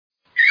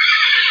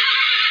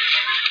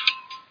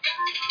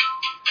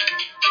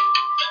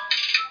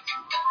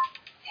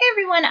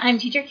everyone, I'm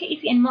Teacher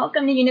Casey and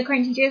welcome to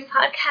Unicorn Teachers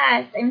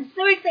Podcast. I'm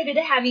so excited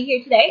to have you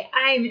here today.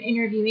 I'm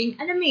interviewing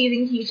an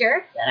amazing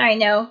teacher that I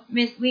know,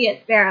 Miss Leah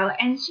Sparrow,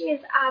 and she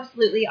is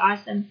absolutely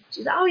awesome.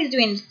 She's always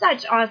doing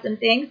such awesome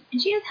things,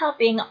 and she is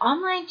helping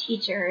online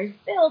teachers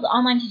build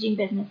online teaching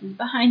businesses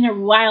behind their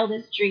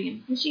wildest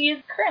dreams. And she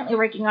is currently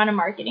working on a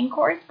marketing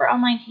course for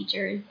online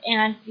teachers,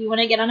 and if you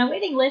want to get on a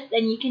waiting list,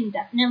 then you can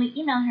definitely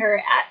email her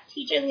at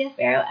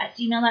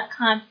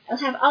teacherleahsparrow@gmail.com. I'll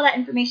have all that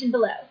information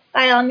below.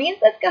 By all means,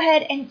 let's go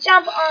ahead and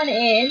jump on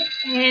in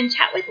and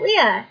chat with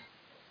Leah.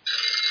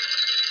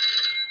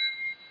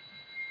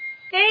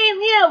 Hey,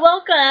 Leah,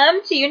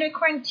 welcome to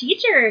Unicorn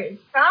Teachers.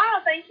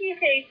 Thank you,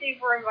 Casey,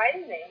 for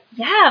inviting me.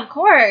 Yeah, of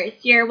course.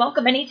 You're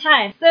welcome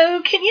anytime.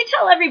 So can you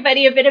tell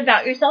everybody a bit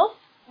about yourself?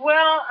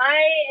 Well,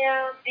 I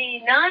am the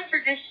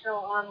non-traditional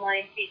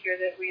online teacher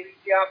that we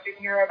often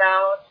hear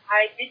about.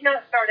 I did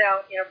not start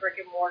out in a brick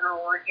and mortar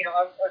or,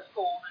 a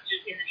school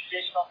just in the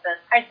traditional sense.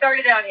 I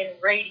started out in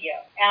radio,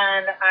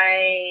 and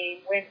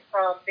I went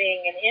from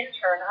being an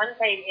intern,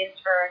 unpaid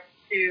intern,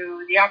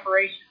 to the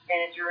operations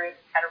manager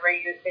at a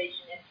radio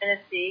station in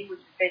Tennessee,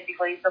 which is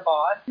basically the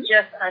boss,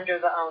 just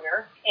under the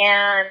owner.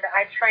 And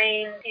I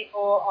train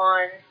people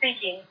on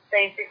speaking,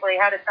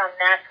 basically how to sound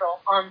natural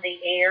on the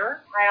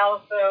air. I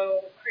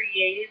also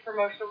created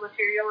promotional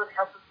material and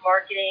helped with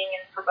marketing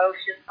and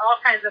promotions, all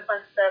kinds of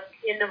fun stuff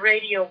in the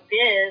radio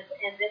biz.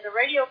 And then the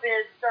radio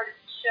biz started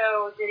to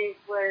show that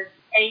it was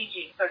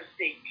aging, so to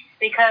speak,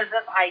 because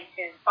of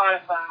iTunes,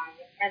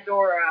 Spotify,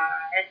 Pandora,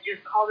 and just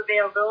all the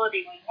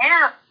availability we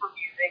have for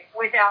music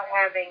without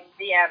having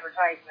the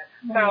advertisement.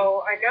 Mm-hmm.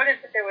 So I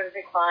noticed that there was a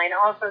decline,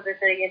 also that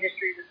the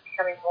industry was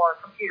becoming more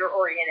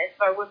computer-oriented.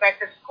 So I went back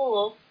to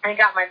school and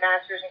got my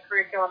master's in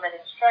curriculum and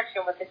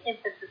instruction with an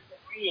emphasis in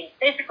reading.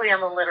 Basically,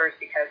 I'm a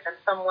literacy coach. I'm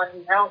someone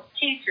who helps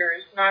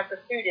teachers, not the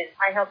students.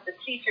 I help the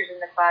teachers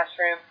in the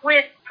classroom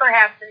with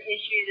perhaps an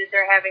issue that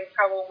they're having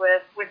trouble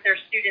with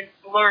their students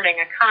learning,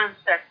 a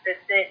concept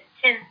that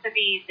tends to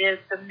be the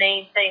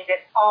main thing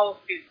that all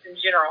students in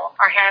general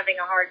are having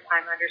a hard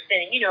time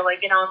understanding.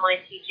 Like in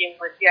online teaching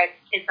with the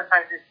kids,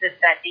 sometimes it's this,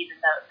 that, these, and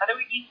those. How do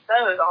we teach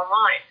those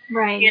online?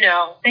 Right.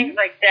 Things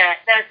like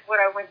that. That's what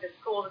I went to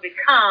school to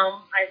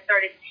become. I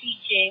started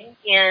teaching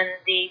in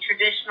the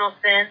traditional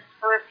sense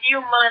for a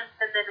few months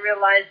and then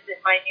realized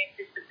that my immune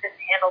system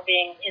couldn't handle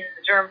being in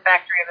the germ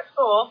factory of a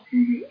school.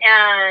 Mm-hmm.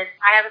 And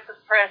I have a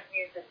suppressed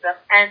immune system.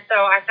 And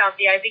so I found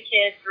the Ivy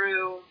Kid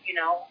through,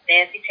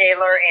 Nancy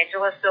Taylor,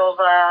 Angela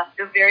Silva,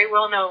 the very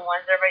well-known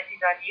ones everybody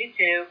sees on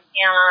YouTube.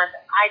 And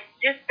I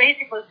just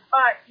basically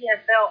taught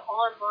ESL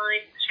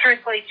online,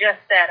 strictly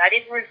just that. I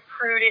didn't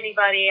recruit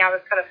anybody. I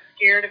was kind of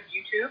scared of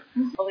YouTube,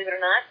 believe it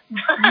or not.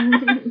 I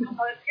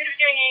was scared of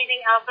doing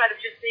anything outside of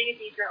just being a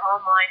teacher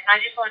online. And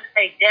I just wanted to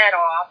take that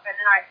off. And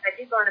then I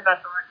did learn about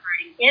the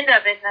recruiting end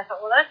of it. And I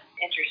thought, well, that's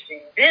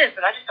interesting. It is,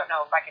 but I just don't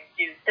know if I can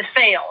do the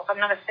sales.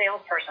 I'm not a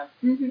salesperson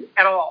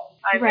at all.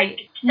 I'm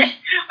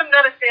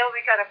not a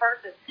salesy kind of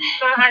person.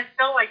 So I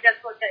felt like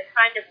that's what that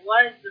kind of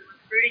was, the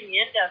recruiting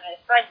end of it.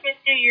 So I spent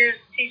 2 years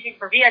teaching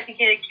for VIP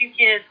Kid, Q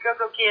Kids,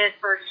 Go-Go Kids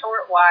for a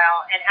short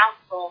while, and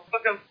Outschool.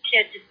 Go-Go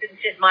Kid just didn't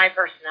fit my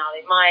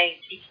personality, my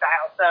teach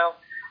style. So,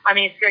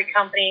 it's a great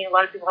company. A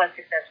lot of people have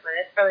success with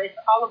it. So it's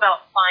all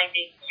about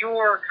finding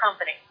your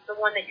company, the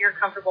one that you're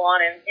comfortable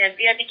on. And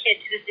VIP Kid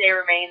to this day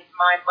remains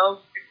my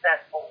most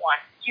successful one.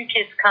 Q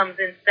Kids comes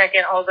in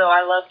second, although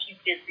I love Q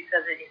Kids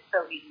because it is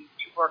so easy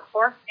to work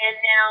for. And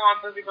now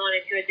I'm moving on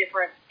into a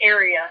different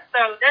area.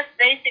 So that's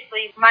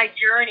basically my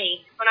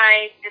journey. When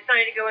I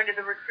decided to go into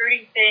the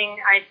recruiting thing,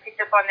 I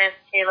picked up on Nancy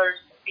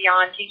Taylor's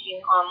Beyond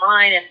Teaching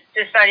Online and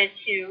decided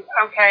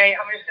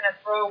I'm just going to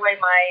throw away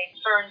my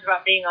concerns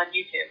about being on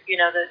YouTube,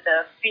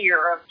 the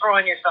fear of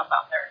throwing yourself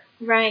out there.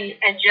 Right.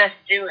 And just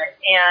do it.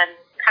 And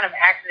kind of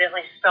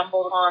accidentally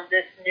stumbled on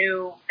this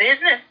new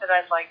business that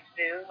I'd like to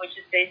do, which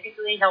is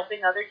basically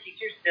helping other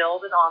teachers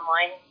build an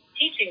online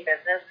teaching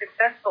business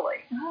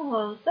successfully.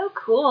 Oh, so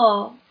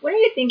cool. What are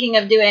you thinking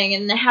of doing,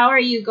 and how are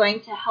you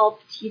going to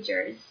help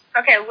teachers?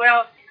 Okay,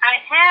 well, I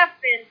have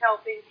been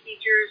helping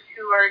teachers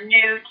who are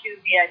new to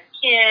VIP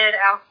Kid,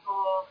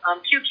 Outschool,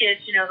 Q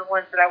Kids, the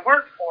ones that I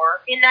work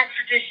for. In that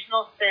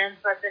traditional sense,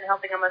 I've been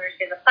helping them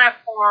understand the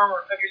platform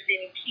or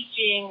understanding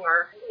teaching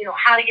or,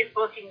 how to get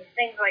bookings,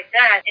 things like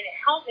that. And it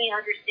helped me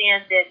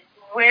understand that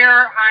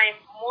where I'm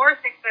more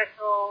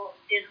successful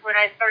is when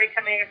I started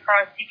coming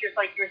across teachers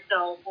like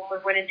yourself. When we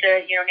went into,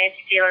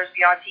 Nancy Taylor's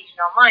Beyond Teaching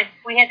Online,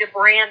 we had to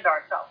brand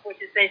ourselves, which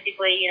is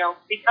basically,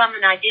 become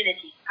an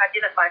identity,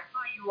 identify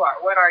who you are,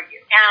 what are you.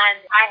 And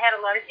I had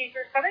a lot of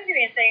teachers coming to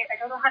me and saying, I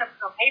don't know how to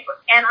put on paper.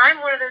 And I'm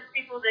one of those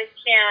people that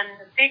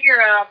can figure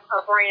out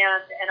a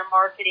brand and a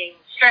marketing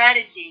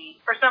strategy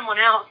for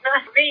someone else.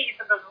 Not for me,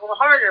 sometimes it's a little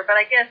harder, but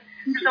I guess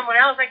for someone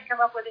else, I can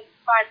come up with it in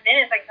 5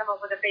 minutes. I can come up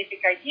with a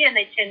basic idea, and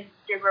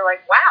they were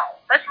like, wow,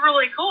 that's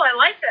really cool. I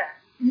like that.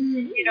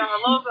 Mm-hmm. A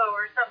logo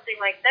or something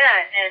like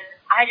that. And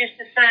I just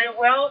decided,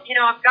 well,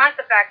 I've got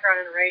the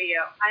background in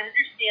radio. I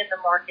understand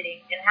the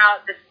marketing and how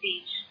the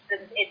speech,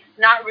 it's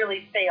not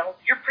really sales.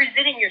 You're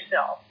presenting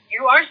yourself.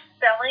 You are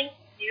selling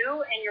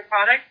you and your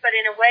product, but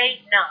in a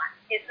way, not.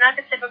 It's not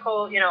the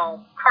typical,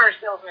 car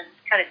salesman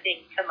kind of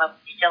thing. Come up,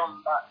 you tell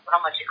them about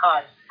how much it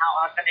costs, how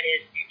awesome it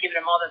is. You give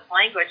them all this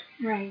language.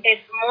 Right.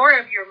 It's more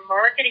of you're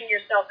marketing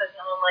yourself as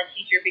an online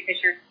teacher because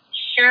you're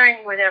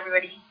sharing with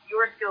everybody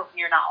your skills and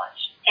your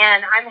knowledge.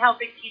 And I'm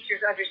helping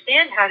teachers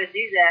understand how to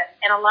do that.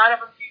 And a lot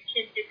of them do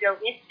tend to go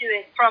into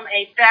it from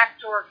a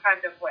backdoor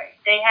kind of way.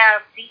 They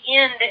have the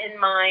end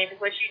in mind,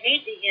 which you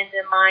need the end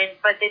in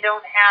mind, but they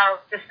don't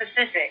have the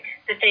specific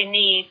that they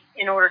need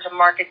in order to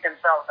market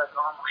themselves as an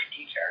online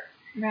teacher.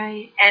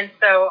 Right. And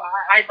so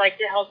I'd like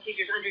to help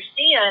teachers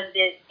understand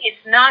that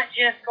it's not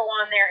just go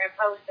on there and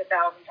post 1,000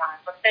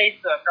 times on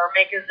Facebook or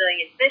make a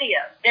zillion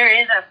videos. There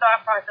is a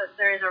thought process,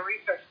 there is a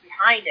research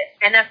behind it,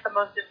 and that's the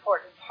most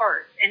important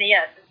part. And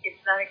yes,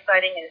 it's not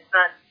exciting and it's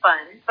not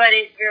fun, but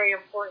it's very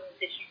important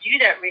that you do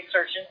that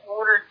research in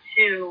order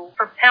to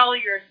propel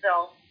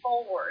yourself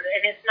forward.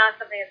 And it's not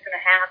something that's going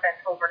to happen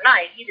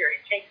overnight either.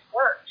 It takes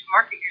work to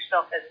market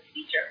yourself as a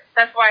teacher.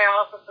 That's why I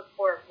also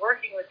support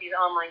working with these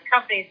online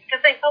companies,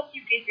 because they help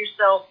you get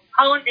yourself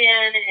honed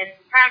in and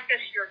practice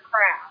your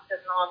craft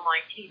as an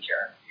online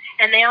teacher.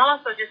 And they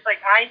also, just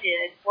like I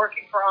did,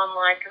 working for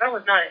online, because I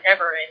was not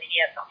ever an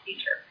ESL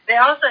teacher,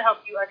 they also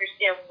help you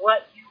understand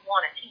what you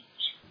want to teach.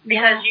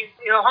 Because you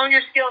hone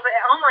your skills.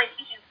 Online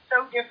teaching is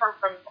so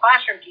different from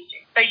classroom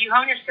teaching. So you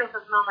hone your skills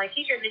as an online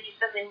teacher, and then you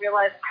suddenly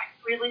realize, I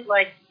really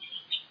like to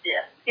teach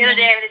this. The other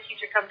day I had a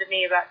teacher come to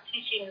me about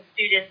teaching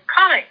students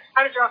comics,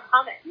 how to draw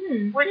comics,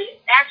 which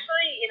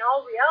actually, in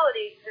all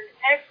reality, is an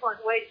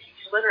excellent way to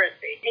teach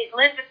literacy. It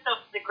lends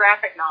itself to the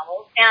graphic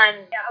novels,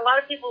 and a lot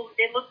of people,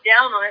 they look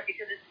down on it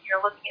because it's,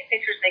 looking at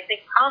pictures and they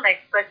think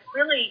comics, but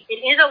really it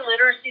is a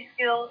literacy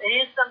skill. It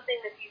is something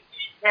that you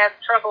have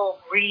trouble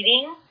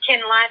reading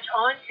can latch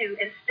onto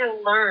and still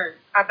learn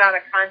about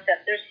a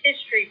concept. There's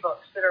history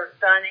books that are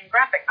done in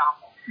graphic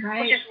novels,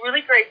 which is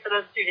really great for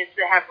those students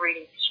that have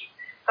reading issues.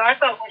 So I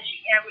thought what she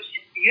had was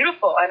just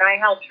beautiful, and I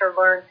helped her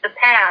learn the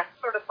path,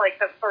 sort of like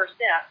the first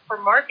step for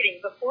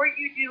marketing. Before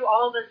you do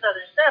all this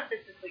other stuff,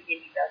 this is what you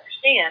need to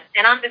understand.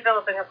 And I'm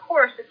developing a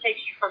course that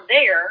takes you from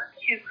there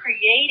to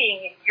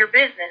creating your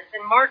business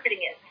and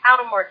marketing it, how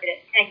to market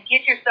it, and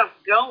get yourself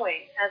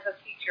going as a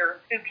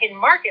teacher who can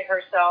market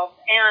herself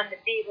and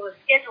be able to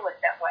schedule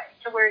it that way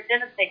to where it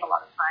doesn't take a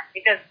lot of time.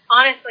 Because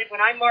honestly,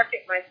 when I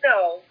market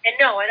myself, and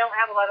no, I don't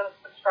have a lot of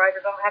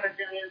subscribers. I don't have a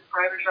zillion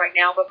subscribers right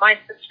now, but my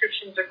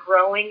subscriptions are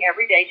growing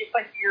every day, just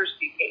like yours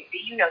do,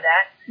 Casey. You know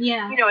that.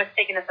 Yeah. It's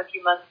taken us a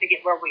few months to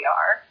get where we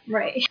are.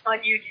 Right. On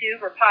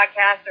YouTube or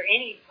podcast or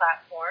any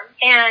platform.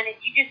 And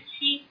you just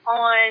keep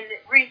on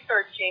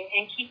researching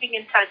and keeping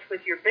in touch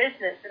with your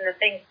business and the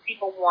things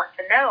people want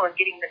to know and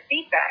getting the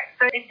feedback.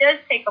 So it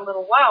does take a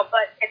little while,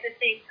 but at the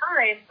same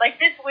time, like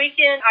this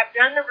weekend, I've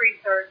done the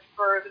research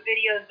for the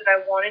videos that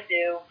I want to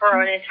do for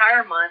an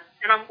entire month,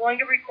 and I'm going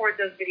to record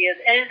those videos,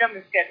 edit them,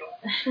 and schedule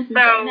them.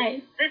 So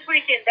nice. This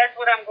weekend, that's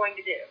what I'm going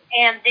to do.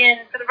 And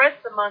then for the rest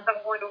of the month, I'm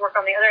going to work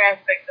on the other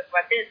aspects of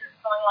my business.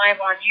 Going live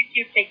on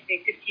YouTube takes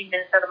me 15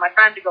 minutes out of my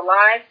time to go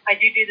live. I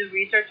do the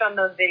research on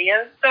those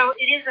videos. So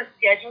it is a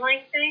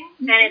scheduling thing,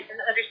 and it's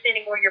an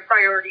understanding where your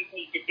priorities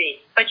need to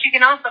be. But you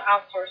can also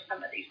outsource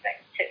some of these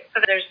things, too.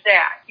 So there's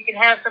that. You can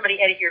have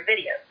somebody edit your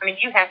videos. I mean,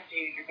 you have to do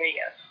your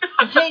videos.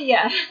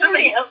 Yeah.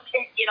 Somebody else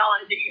can't get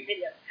on and do your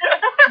videos.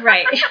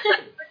 Right.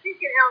 But you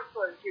can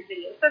outsource your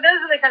videos. So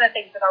those are the kind of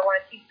things that I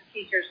want to teach the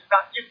teachers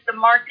about, just the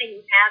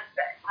marketing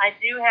aspect. I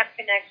do have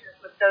connections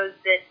with those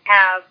that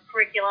have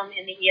curriculum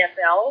in the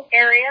ESL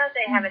area.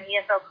 They have an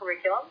ESL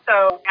curriculum,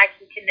 so I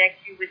can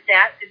connect you with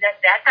that. So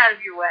that's out of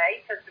your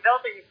way, because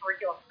developing a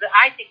curriculum,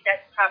 I think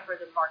that's tougher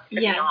than marketing,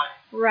 to be honest.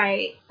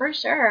 Right, for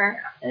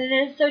sure. It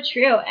is so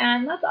true,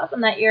 and that's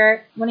awesome that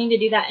you're wanting to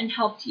do that and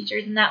help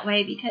teachers in that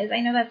way, because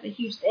I know that's a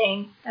huge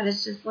thing. That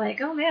is just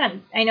like, oh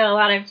man, I know a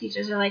lot of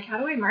teachers are like, how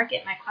do I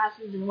market my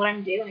classes and what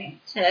I'm doing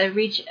to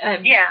reach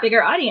a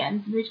bigger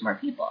audience and reach more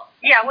people?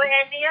 Yeah, well,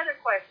 and the other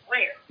question,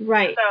 where?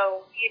 Right.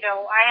 So,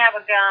 I have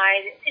a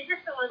guide. It's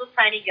just a little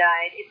tiny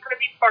guide. It's going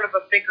to be part of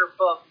a bigger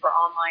book for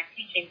online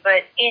teaching,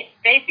 but it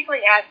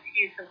basically asks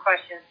you some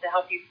questions to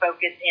help you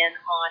focus in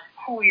on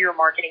who you're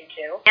marketing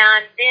to.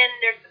 And then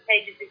there's some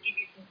pages that give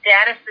you some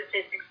data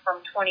statistics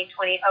from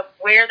 2020 of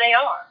where they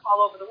are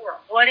all over the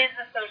world. What is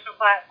the social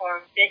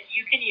platform that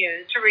you can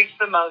use to reach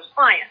the most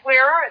clients?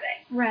 Where are they?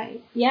 Right.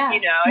 Yeah.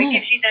 It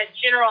gives you that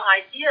general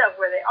idea of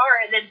where they are.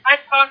 And then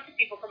I talk to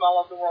people from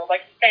all over the world,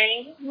 like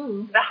Spain.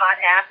 The hot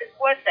app is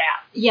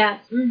WhatsApp. Yes.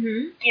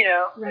 Mm-hmm.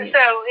 Right.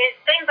 So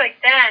things like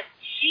that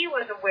she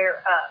was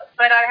aware of.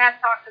 But I have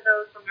talked to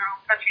those from their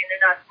own country, and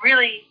they're not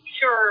really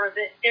sure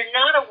that they're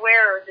not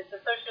aware that the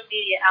social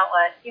media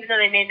outlet, even though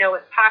they may know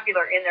it's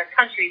popular in their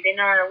country, they're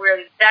not aware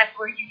that that's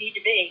where you need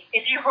to be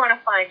if you want to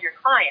find your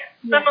clients.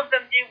 Yeah. Some of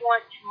them do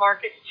want to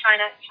market to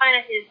China.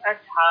 China is a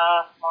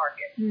tough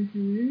market.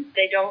 Mm-hmm.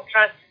 They don't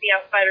trust the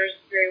outsiders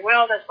very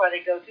well. That's why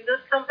they go through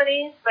those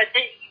companies. But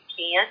you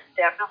can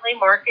definitely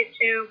market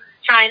to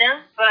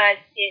China, but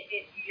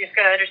you You just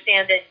got to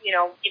understand that,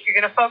 if you're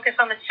going to focus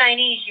on the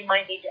Chinese, you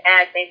might need to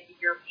add maybe the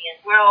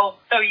Europeans,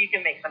 so you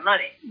can make some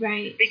money.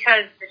 Right.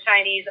 Because the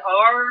Chinese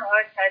are,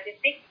 I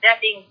think that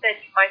being said,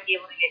 you might be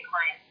able to get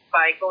clients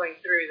by going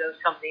through those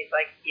companies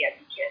like VIP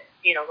Kids.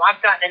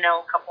 I've gotten to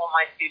know a couple of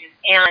my students,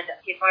 and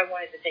if I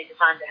wanted to take the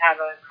time to have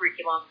a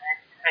curriculum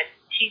and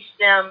teach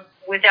them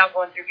without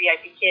going through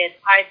VIP Kids,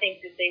 I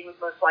think that they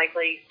would most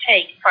likely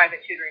take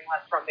private tutoring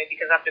lessons from me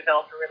because I've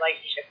developed a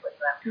relationship with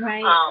them.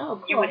 Right.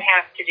 Cool. You would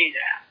have to do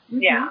that.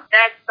 Mm-hmm. Yeah,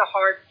 that's the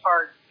hard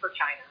part for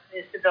China,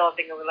 is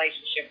developing a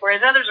relationship, whereas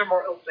others are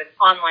more open.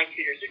 Online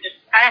tutors are just,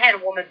 I had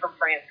a woman from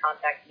France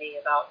contact me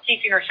about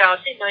teaching her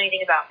child. She didn't know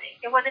anything about me.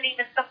 It wasn't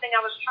even something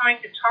I was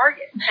trying to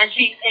target, and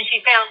she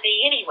found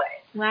me anyway.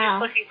 Wow.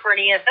 Just looking for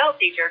an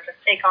ESL teacher to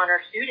take on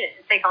her student,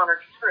 and take on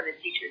her tutor, and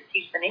teach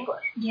them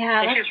English.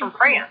 Yeah, and she was from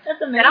France.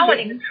 That's amazing. And I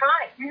wasn't even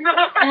trying.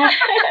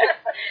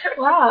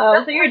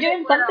 Wow, so you're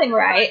doing something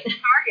right.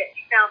 Target.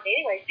 She found me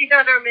anyway. She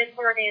found our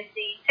mentor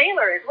Nancy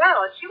Taylor as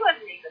well, and she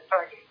wasn't even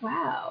targeting.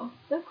 Wow,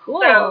 so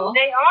cool. So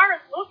they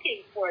are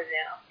looking for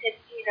them. It's,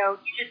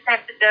 you just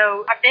have to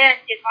know. I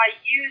bet if I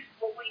use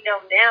what we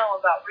know now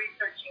about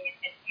researching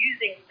and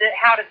using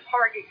how to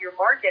target your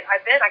market, I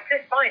bet I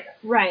could find them.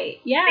 Right,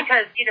 yeah.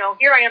 Because,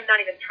 here I am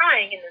not even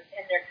trying, and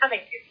they're coming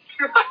to me.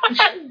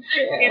 Which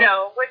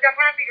I'm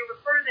happy to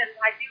refer them.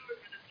 I do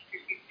refer the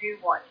teachers who do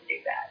want to do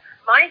that.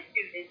 My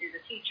student is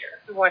a teacher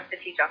who wants to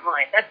teach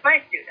online. That's my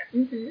student.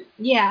 Mm-hmm.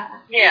 Yeah.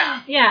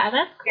 Yeah. Yeah,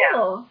 that's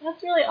cool. Yeah.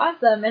 That's really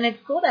awesome. And it's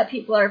cool that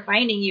people are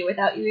finding you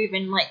without you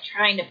even,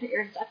 trying to put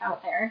your stuff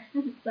out there.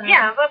 So.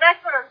 Yeah, well,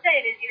 that's what I'm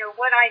saying is,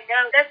 what I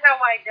know, that's how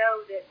I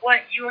know that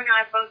what you and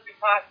I both have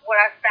taught, what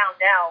I've found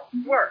out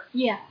works.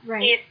 Yeah,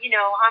 right. If,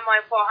 I'm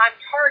like, well, I'm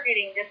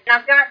targeting this, and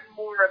I've gotten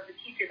more of the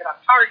teacher that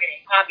I'm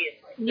targeting,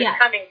 obviously, Yeah.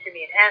 coming to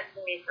me and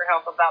asking me for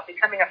help about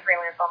becoming a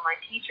freelance online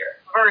teacher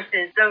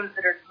versus those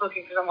that are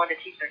looking for someone to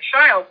teach their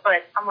child.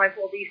 But I'm like,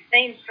 well, these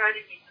same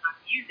strategies that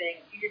I'm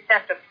using, you just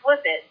have to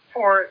flip it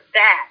for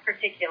that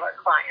particular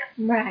client.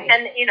 Right.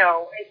 And,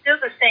 it's still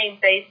the same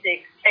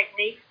basic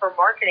techniques for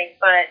marketing,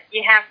 but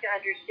you have to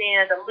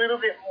understand a little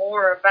bit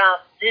more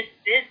about this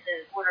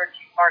business in order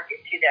to market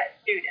to that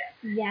student.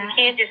 Yeah. You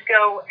can't just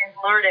go and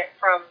learn it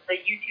from the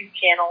YouTube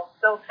channel.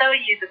 They'll tell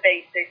you the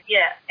basics,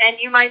 yes, and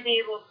you might be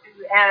able to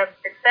have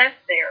success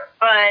there,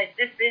 but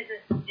this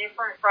business is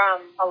different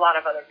from a lot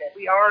of other businesses.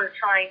 We are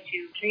trying to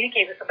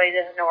communicate with somebody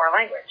that doesn't know our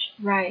language.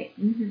 Right.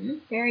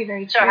 Mm-hmm. Very,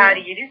 very true. So how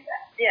do you do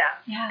that?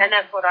 Yeah. And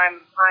that's what I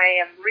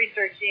am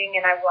researching,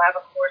 and I will have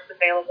a course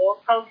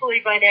available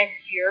hopefully by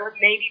next year,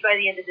 maybe by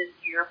the end of this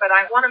year. But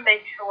I want to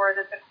make sure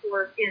that the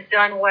course is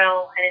done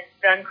well and it's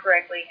done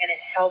correctly and it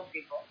helps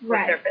people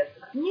with their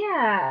business.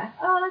 Yeah.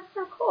 Oh, that's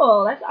so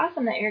cool. That's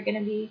awesome that you're going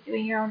to be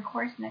doing your own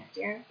course next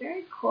year.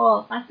 Very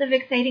cool. Lots of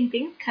exciting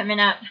things coming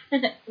up. I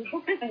have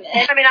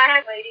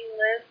a waiting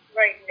list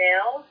right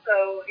now,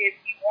 so if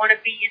you want to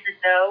be in the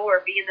know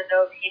or be in the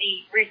know of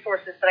any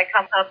resources that I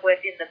come up with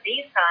in the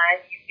meantime,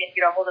 you can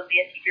get a hold of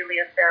me at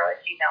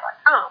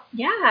teacherleahsparrow@gmail.com.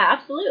 Yeah,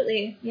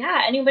 absolutely.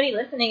 Yeah, anybody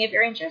listening, if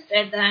you're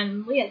interested,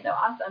 then Leah's so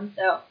awesome.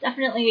 So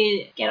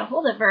definitely get a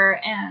hold of her,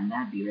 and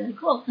that'd be really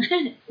cool.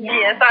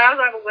 Yes, I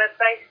also have a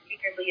website,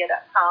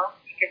 teacherleah.com.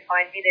 You can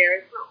find me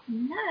there as well.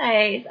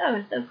 Nice.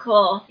 Oh, so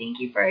cool. Thank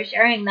you for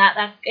sharing that.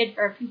 That's good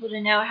for people to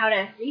know how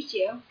to reach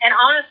you. And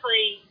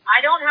honestly,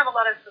 I don't have a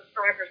lot of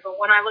subscribers, but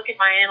when I look at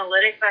my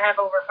analytics, I have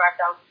over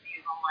 5,000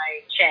 views on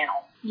my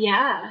channel.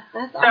 Yeah,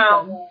 that's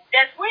awesome. So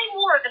that's way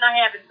more than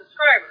I have in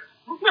subscribers.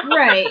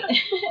 Right.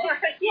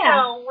 Yeah.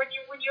 So when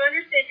you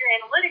understand your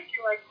analytics,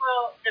 you're like,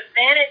 well,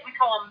 we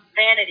call them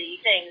vanity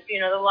things. The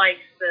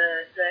likes,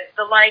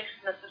 the likes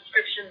and the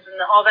subscriptions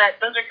and all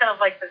that. Those are kind of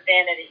like the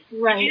vanity.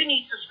 Right. You do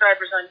need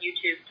subscribers on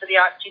YouTube to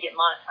get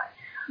monetized.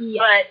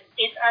 Yeah. But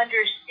it's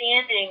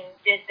understanding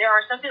that there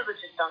are some people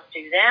that just don't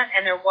do that,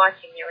 and they're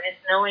watching you, and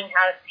it's knowing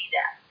how to see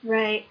that.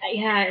 Right.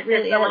 Yeah, it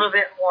really is. It's a little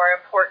bit more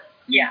important.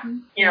 Yeah.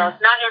 Mm-hmm.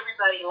 Not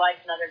everybody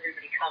likes, not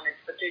everybody comments,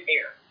 but they're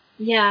there.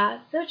 Yeah,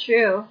 so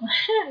true.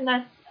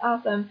 That's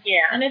awesome.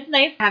 Yeah. And it's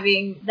nice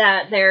having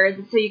that there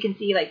so you can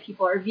see,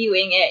 people are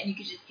viewing it, and you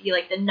can just see,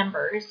 the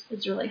numbers.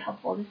 It's really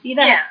helpful to see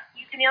that. Yeah.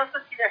 You can also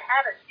see their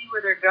habits, see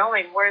where they're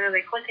going, where are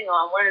they clicking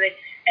on,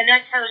 and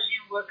that tells you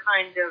what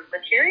kind of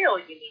material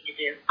you need to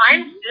do.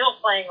 I'm still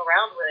playing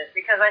around with it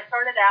because I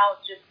started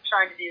out just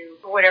trying to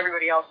do what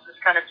everybody else was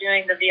kind of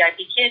doing, the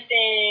VIP Kid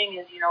thing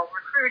and,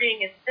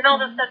 recruiting. And then all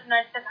of a sudden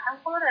I said, I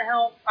want to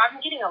help. I'm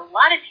getting a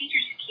lot of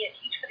teachers who can't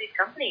teach for these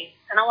companies,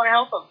 and I want to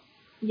help them.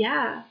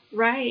 Yeah,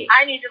 right.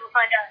 I need to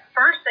find out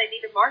first. They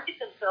need to market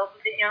themselves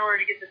in order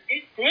to get the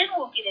students. Then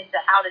we'll get into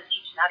how to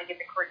teach and how to get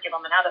the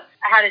curriculum and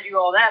how to do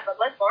all that. But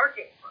let's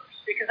market first,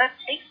 because that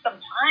takes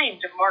some time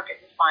to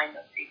market and find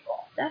those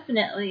people.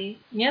 Definitely.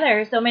 Yeah,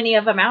 there are so many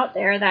of them out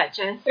there that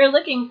they're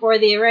looking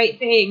for the right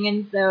thing,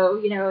 and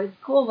so it's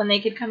cool when they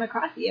could come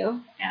across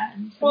you.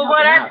 Well,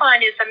 what I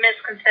find is a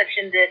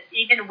misconception that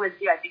even with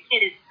VIP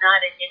Kid, it's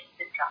not an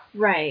instant income.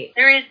 Right.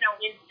 There is no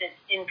instant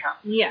income.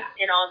 Yeah.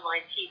 In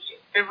online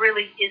teaching, there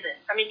really isn't.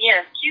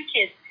 Yes,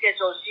 QKids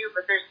schedules you,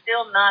 but there's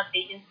still not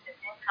the instant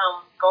income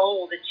income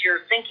goal that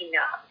you're thinking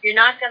of. You're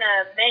not going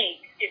to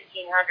make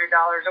 $1,500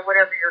 or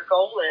whatever your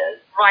goal is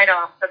right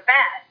off the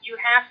bat. You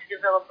have to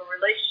develop a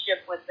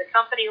relationship with the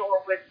company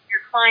or with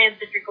your clients.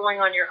 If you're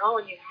going on your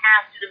own, you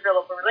have to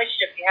develop a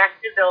relationship. You have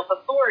to develop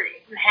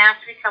authority. You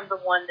have to become the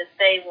one that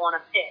they want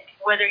to pick.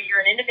 Whether you're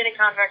an independent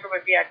contractor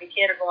with VIP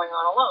Kid or going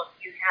on alone,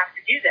 you have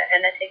to do that,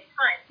 and that takes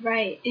time.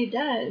 Right, it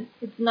does.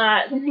 It's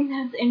not something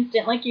that's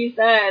instant, like you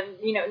said.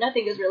 You know,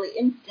 nothing is really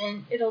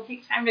instant. It'll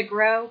take time to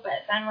grow,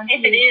 but then once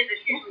if it is,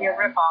 it's usually a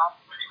ripoff.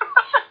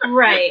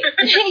 Right.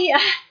 Yeah.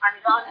 I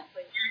mean,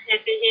 honestly,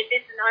 if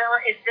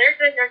they're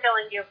good, they're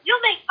telling you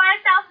you'll make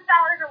 $5,000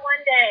 in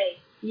one day.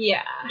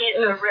 Yeah. It's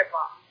a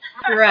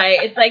ripoff.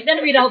 Right. It's like,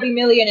 then we'd all be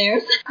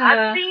millionaires.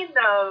 I've seen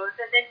those,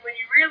 and then when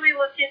you really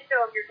look into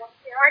them, you're going,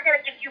 I got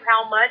to give you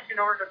how much in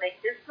order to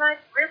make this much?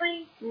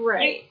 Really?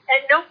 Right.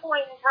 At no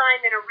point in time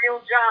in a real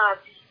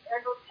job do you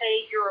ever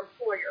pay your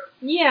employer.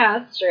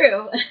 Yeah, it's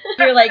true.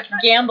 You're like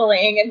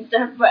gambling and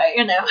stuff, but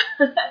you know,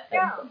 that's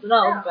something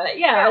else. But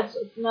yeah, it's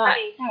just not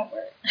how it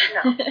works.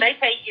 No, they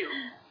pay you.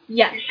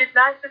 Yeah. You should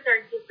not sit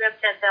there and give them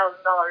 $10,000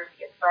 to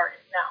get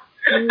started. No.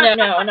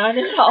 No, not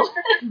at all.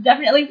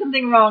 Definitely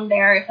something wrong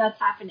there if that's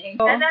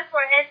happening. And that's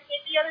why, and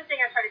the other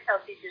thing I try to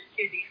tell teachers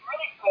too, these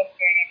really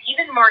frustrated,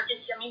 even market,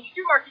 I mean, you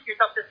do market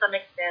yourself to some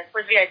extent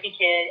with VIP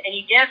Kid, and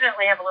you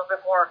definitely have a little bit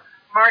more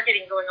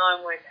marketing going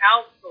on with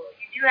Outschool.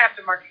 You do have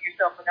to market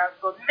yourself with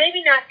Outschool.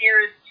 Maybe not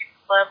near as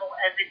level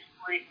as if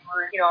you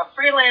were, you know, a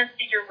freelance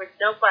teacher with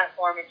no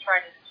platform and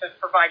trying to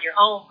provide your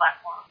own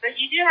platform.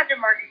 But you do have to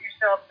market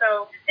yourself.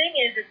 So the thing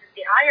is that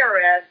the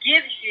IRS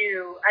gives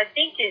you, I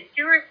think it's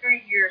 2 or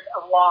 3 years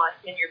of loss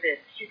in your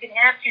business. You can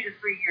have 2 to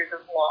 3 years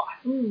of loss.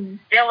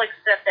 They'll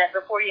accept that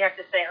before you have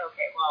to say,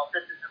 okay, well,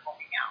 this isn't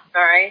working out.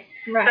 All right?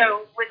 Right.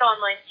 So with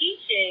online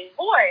teaching,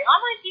 boy,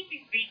 online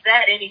teaching beats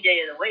that any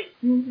day of the week.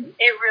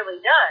 It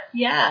really does.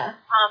 Yeah.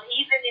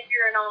 Even if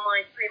you're an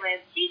online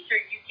freelance teacher,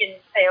 you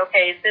can say,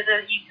 okay,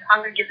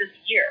 I'm going to give this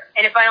a year.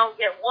 And if I don't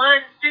get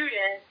one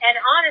student, and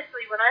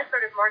honestly, when I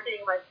started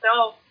marketing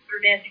myself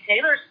through Nancy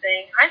Taylor's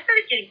thing, I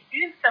started getting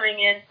students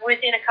coming in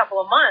within a couple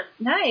of months.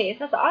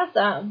 Nice. That's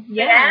awesome.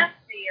 Yeah. They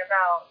asked me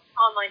about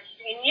online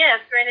teaching. And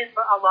yes, granted,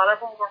 a lot of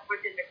them were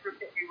within the group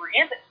that we were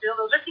in, but still,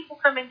 those are people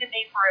coming to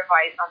me for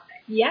advice on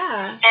things.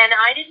 Yeah. And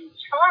I didn't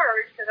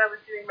charge because I was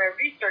doing my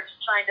research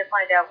trying to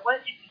find out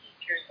what do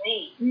teachers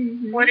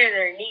need. What are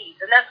their needs?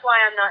 And that's why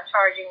I'm not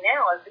charging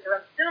now, is because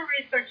I'm still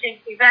researching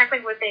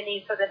exactly what they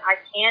need so that I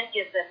can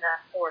give them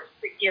that course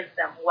that gives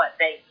them what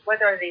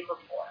are they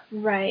looking for.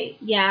 Right.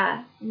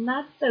 Yeah. And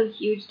that's so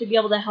huge to be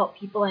able to help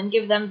people and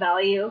give them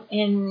value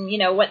in, you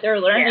know, what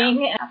they're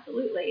learning. Yeah.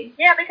 Absolutely.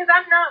 Yeah, because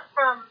I'm not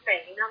from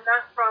Spain. I'm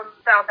not from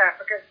South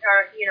Africa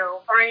or, you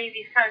know, or any of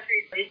these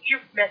countries.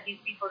 You've met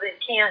these people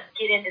that can't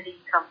get into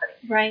these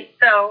companies. Right.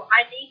 So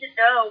I need to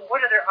know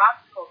what are their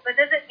obstacles. But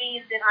doesn't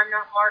mean that I'm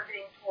not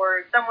marketing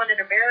towards someone in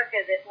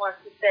America that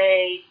wants to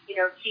say, you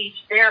know, teach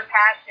their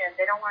passion.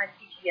 They don't want to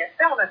teach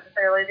ESL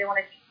necessarily. They want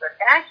to teach their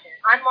passion.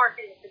 I'm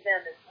marketing to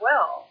them as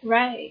well.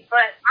 Right.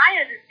 But I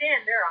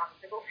understand their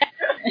obstacles.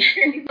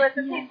 But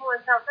the people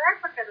in South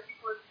Africa, the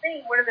people in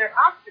Spain, what are their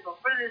obstacles?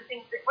 What are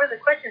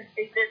the questions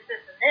they did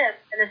this,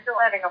 and they're still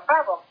having a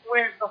problem?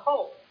 Where's the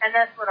hole? And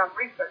that's what I'm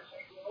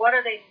researching. What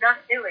are they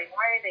not doing?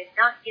 Why are they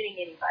not getting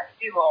anybody to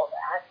do all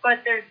that?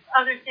 But there's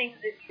other things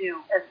that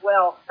do as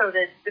well so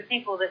that the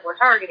people that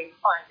we're targeting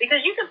find.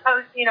 Because you can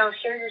post, you know,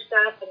 share your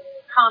stuff and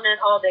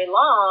comment all day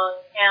long,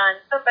 and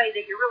somebody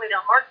that you're really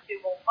not marketing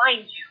to will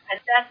find you. And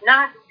that's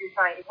not what you're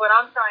trying to. What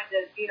I'm trying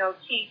to, you know,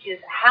 teach is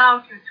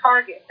how to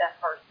target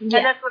that person. Yeah.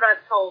 And that's what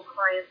I've told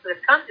clients that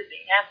have come to me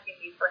asking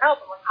me for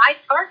help. I'm like, I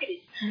targeted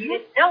you. You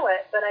didn't know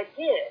it, but I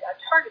did. I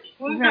targeted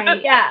you.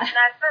 Right, yeah. And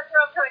that's what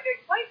I'm trying to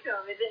explain to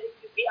them.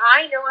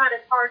 I know how to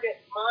target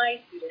my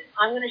students.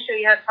 I'm going to show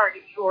you how to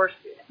target your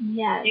students.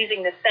 Yes.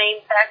 Using the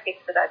same tactics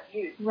that I've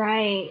used.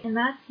 Right. And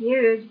that's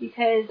huge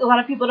because a lot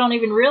of people don't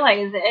even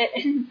realize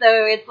it. And so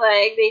it's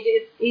like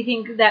they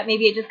think that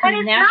maybe it just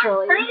comes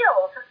naturally. And it's not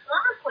sales. It's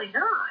honestly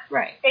not.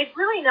 Right. It's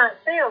really not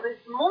sales.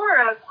 It's more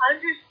of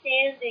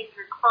understanding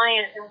your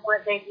client and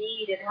what they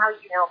need and how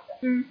you help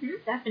them.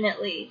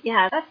 Definitely.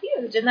 Yeah, that's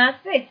huge and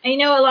that's big. I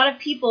know a lot of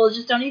people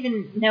just don't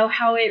even know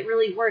how it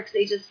really works.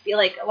 They just feel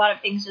like a lot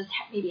of things just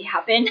maybe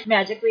happen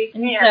magically.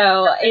 And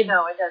so it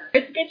doesn't.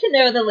 It's good to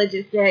know the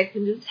logistics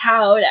and just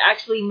how to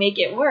actually make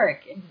it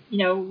work and, you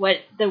know, what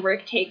the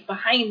work takes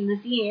behind the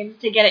scenes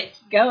to get it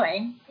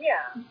going.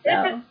 Yeah.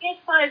 So.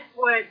 It's like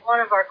what one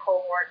of our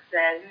cohorts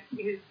said,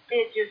 who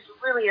did just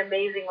really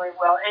amazingly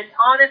well and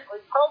honestly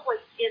probably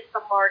hit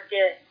the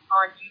market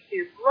on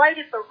YouTube right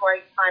at the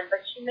right time, but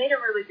she made a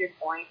really good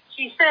point.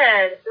 She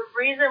said, the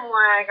reason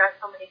why I got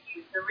so many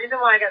views, the reason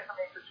why I got so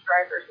many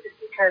subscribers is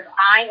because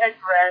I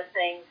addressed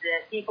things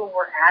that people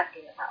were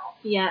asking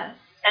about. Yes.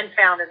 And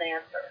found an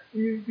answer.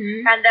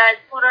 And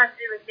that's what I'm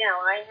doing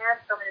now. I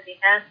have somebody to be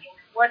asking,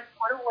 how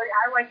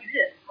do I do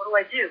this? What do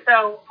I do?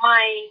 So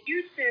my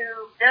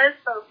YouTube does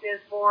focus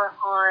more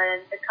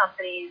on the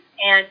companies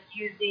and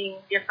using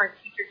different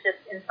teacher tips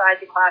inside inside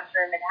the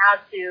classroom and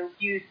how to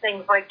use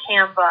things like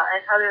Canva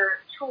and other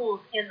tools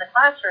in the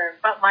classroom.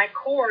 But my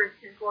course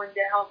is going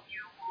to help you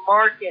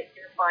market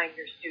to find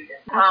your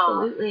students.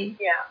 Absolutely.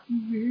 Yeah.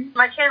 Mm-hmm.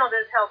 My channel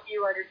does help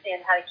you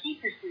understand how to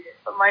keep your students,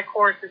 but my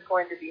course is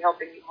going to be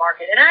helping you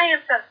market. And I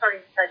am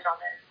starting to touch on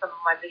that in some of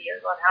my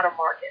videos on how to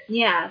market.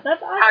 Yeah, that's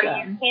awesome. How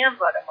to use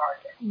Canva to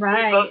market.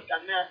 Right. We've both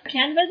done that.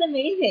 Canva's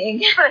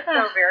amazing. It's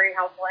so very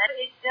helpful. And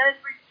it does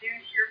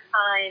reduce your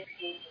time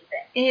creating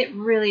things. It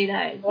really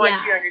does.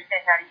 Once you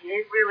understand how to use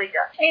it, it really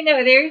does. I know,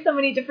 there's so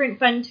many different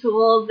fun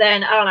tools,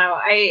 and I don't know,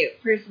 I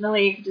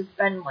personally could just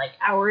spend like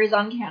hours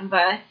on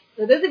Canva.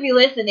 So those of you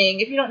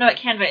listening, if you don't know what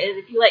Canva is,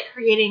 if you like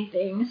creating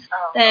things,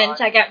 then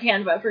check out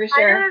Canva for I know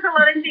sure. there's a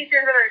lot of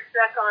teachers that are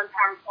stuck on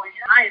PowerPoint,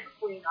 and I am a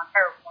queen on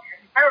PowerPoint.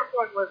 And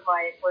PowerPoint was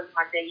my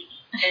baby.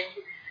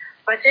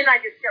 But then I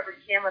discovered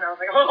Canva, and I was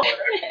like, oh,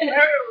 there's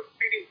so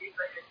many things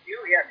I can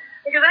do here.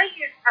 Because I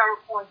use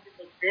PowerPoint to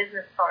make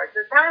business cards.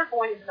 So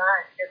PowerPoint is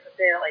not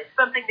necessarily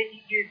something that you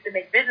use to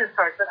make business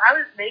cards, but I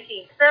was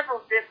making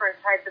several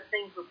different types of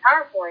things with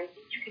PowerPoint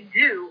that you can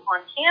do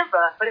on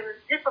Canva, but it was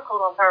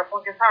difficult on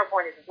PowerPoint because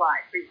PowerPoint is a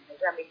slide.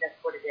 I mean, that's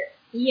what it is.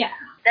 Yeah.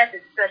 That's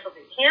its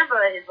specialty.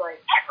 Canva is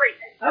like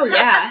everything. Oh,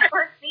 yeah.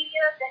 Print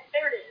media,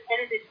 there it is.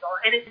 And it's digital.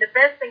 And the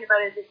best thing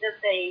about it is it does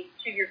say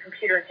to your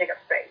computer and take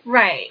up space.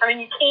 Right. I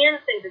mean, you can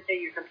save it to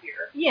your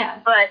computer.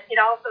 Yeah. But it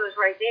also is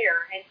right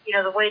there. And, you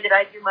know, the way that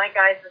I do my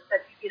guides is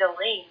that you get a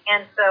link.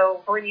 And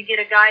so when you get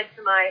a guide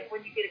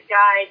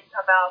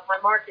about my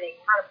marketing,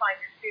 how to find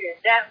your students,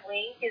 that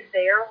link is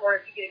there. Or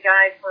if you get a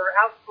guide for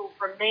OutSchool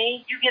from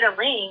me, you get a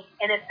link.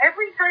 And if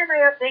every time I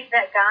update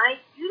that guide,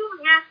 you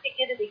don't have to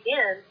get it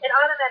again. It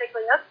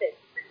automatically updates.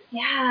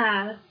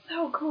 Yeah, that's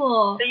so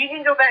cool. So you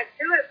can go back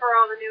to it for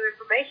all the new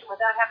information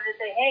without having to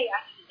say, hey,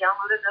 I need to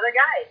download another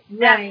guide. Right.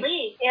 That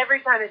link,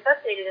 every time it's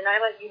updated, and I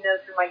let you know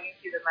through my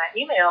YouTube and my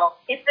email,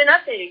 it's been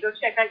updated. Go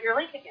check out your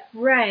link again.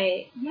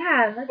 Right.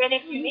 Yeah. That's and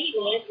if you need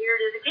it, here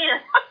it is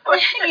again.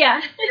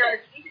 Yeah. You know,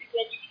 if you need it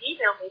again, you can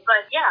email me.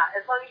 But yeah,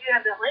 as long as you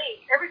have that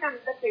link, every time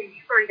it's updated,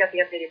 you've already got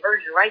the updated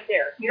version right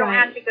there. You don't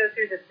have to go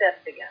through the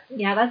steps again.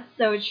 Yeah, that's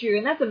so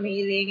true, and that's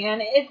amazing.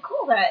 And it's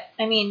cool that,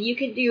 I mean, you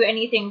could do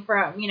anything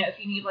from, you know, if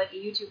you need like a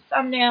YouTube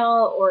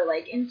thumbnail or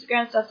like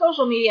Instagram stuff,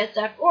 social media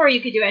stuff, or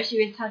you could do, as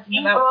she was talking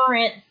about,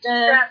 print stuff.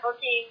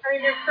 Scrapbooking. I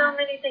mean, there's so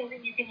many things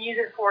that you can use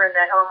it for in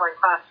that online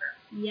classroom.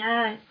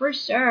 Yeah, for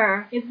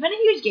sure. It's been a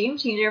huge game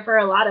changer for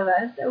a lot of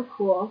us. So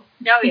cool.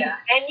 Oh, yeah.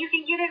 And you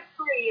can get it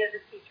free as a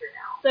teacher now.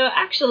 So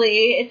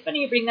actually, it's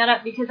funny you bring that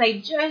up because I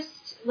just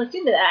looked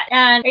into that.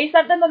 And I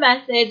sent them a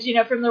message, you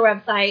know, from their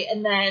website,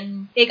 and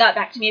then they got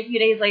back to me a few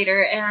days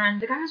later, and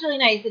the guy was really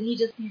nice, and he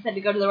said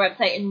to go to their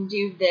website and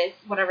do this,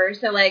 whatever.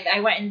 So, like,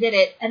 I went and did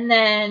it, and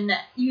then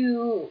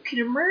you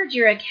could merge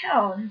your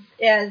accounts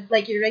as,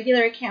 like, your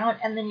regular account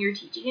and then your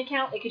teaching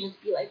account. It could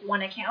just be, like,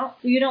 one account,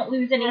 so you don't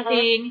lose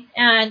anything.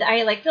 And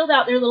I, like, filled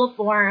out their little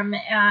form,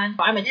 and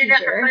I'm a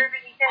teacher.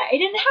 I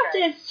didn't have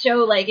to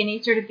show, like, any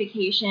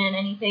certification,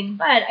 anything,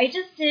 but I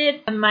just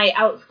did my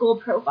OutSchool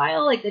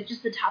profile, like,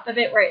 just the top of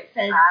it where it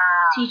says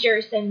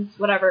teacher since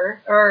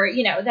whatever, or,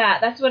 you know,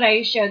 that's what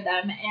I showed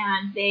them,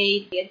 and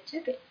they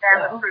took it.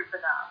 That was proof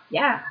enough.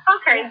 Yeah.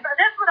 Okay, so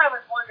that's what I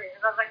was wondering,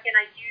 because I was like, can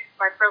I use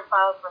my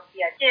profile from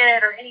PI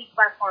Kid or any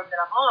platform that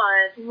I'm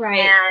on,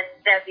 right, and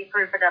that'd be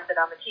proof enough that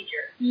I'm a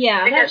teacher?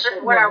 Yeah, because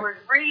what I was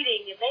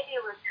reading, and maybe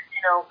it was just, you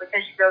know,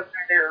 because you go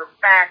through their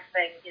fax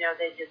thing, you know,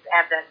 they just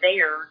have that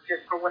there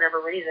just for whatever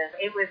reason.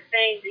 It was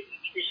saying that you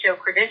need to show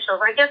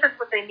credentials. I guess that's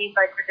what they mean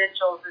by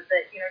credentials, is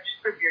that, you know,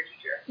 just prove you're a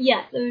teacher.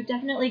 Yeah, so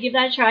definitely give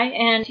that a try.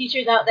 And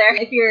teachers out there,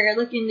 if you're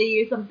looking to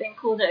use something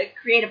cool to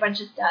create a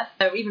bunch of stuff,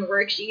 or even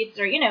worksheets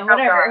or, you know,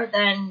 whatever,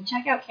 then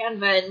check out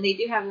Canva, and they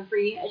do have a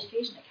free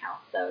education account.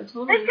 So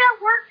totally. They've got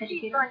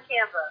worksheets on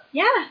Canva.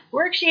 Yeah,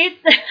 worksheets.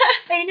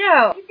 I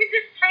know. You can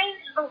just change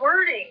the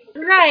wording.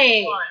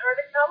 Right. Or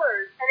the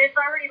colors, and it's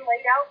already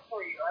laid out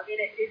for you. I mean,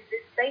 it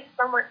saves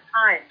so much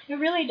time. It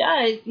really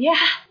does. Yeah,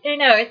 I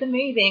know. It's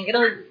amazing.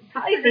 It'll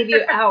probably save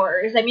you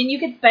hours. I mean, you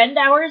could spend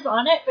hours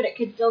on it, but it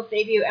could still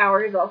save you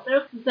hours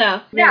also.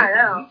 So yeah, I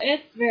know.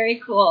 It's very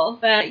cool.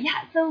 But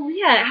yeah, so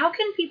Leah, how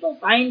can people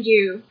find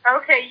you?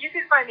 Okay, you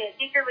can find me at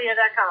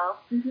teacherleah.com.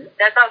 Mm-hmm.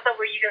 That's also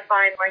where you can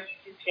find my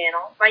YouTube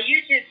channel. My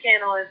YouTube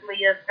channel is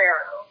Leah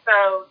Sparrow.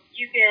 So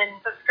you can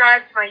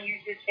subscribe to my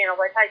YouTube channel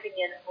by typing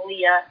in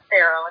Leah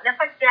Sparrow. And that's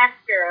like Jack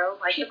Sparrow,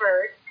 like the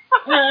bird.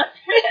 Love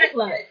it.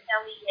 Leah.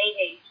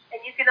 And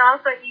you can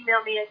also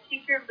email me at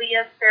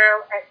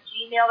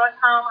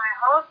teacherleahsparrow@gmail.com. I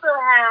also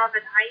have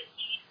an IT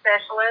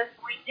specialist.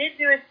 We did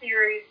do a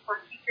series for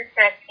Teacher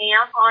Tech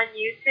Camp on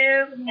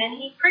YouTube, and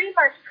he pretty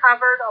much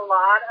covered a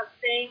lot of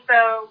things.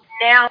 So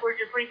now we're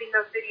just leaving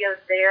those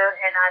videos there,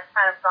 and I've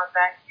kind of gone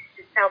back to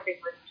just helping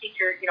with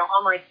teacher,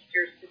 online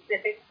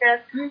teacher-specific stuff.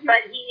 Mm-hmm.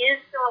 But he is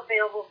still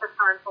available for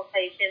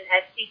consultation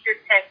at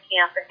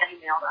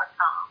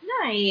teachertechcamp@gmail.com.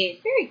 Nice.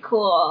 Very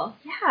cool.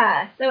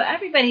 Yeah. So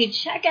everybody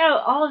check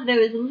out all of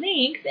those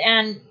links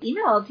and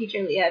email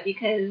Teacher Leah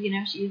because,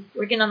 she's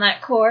working on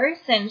that course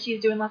and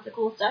she's doing lots of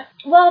cool stuff.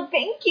 Well,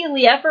 thank you,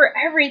 Leah, for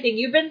everything.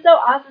 You've been so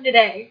awesome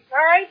today.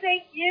 All right.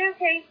 Thank you,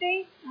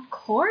 Casey. Of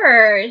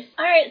course.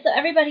 All right. So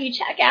everybody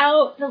check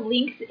out the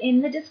links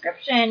in the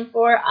description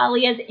for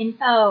Alia's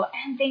info.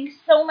 And thanks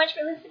so much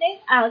for listening.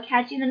 I'll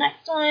catch you in the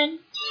next one.